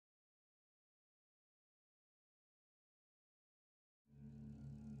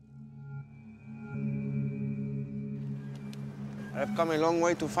I've come a long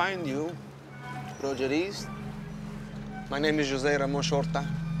way to find you, Roger East. My name is Jose Ramos-Horta.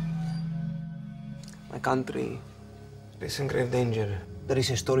 My country is in grave danger. There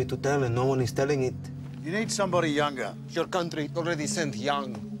is a story to tell, and no one is telling it. You need somebody younger. Your country already sent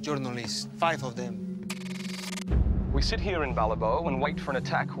young journalists, 5 of them. We sit here in Balibo and wait for an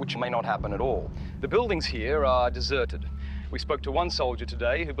attack which may not happen at all. The buildings here are deserted. We spoke to one soldier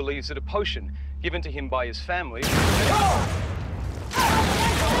today who believes that a potion given to him by his family...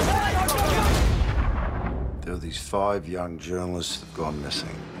 There are these 5 young journalists that have gone missing.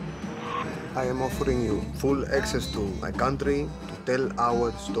 I am offering you full access to my country to tell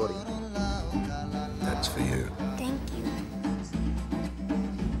our story. That's for you. Thank you.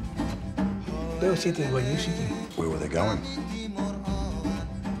 They were sitting where you're sitting. Where were they going?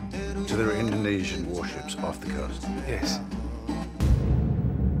 So there are Indonesian warships off the coast? Yes.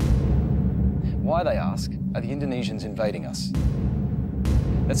 Why, they ask, are the Indonesians invading us?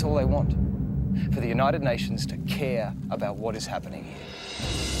 That's all they want. For the United Nations to care about what is happening here.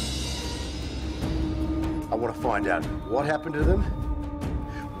 I want to find out what happened to them,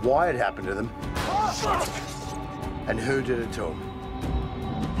 why it happened to them, and who did it to them.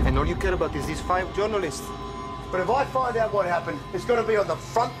 And all you care about is these 5 journalists. But if I find out what happened, it's going to be on the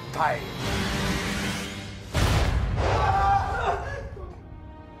front page.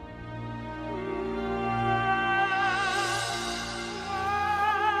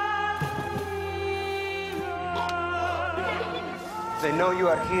 They know you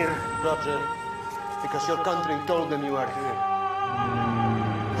are here, Roger, because your country told them you are here.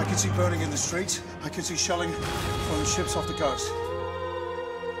 I can see burning in the streets. I can see shelling from the ships off the coast.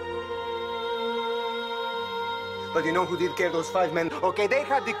 But you know who did kill those 5 men? Okay, they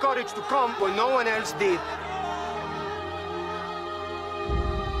had the courage to come when no one else did.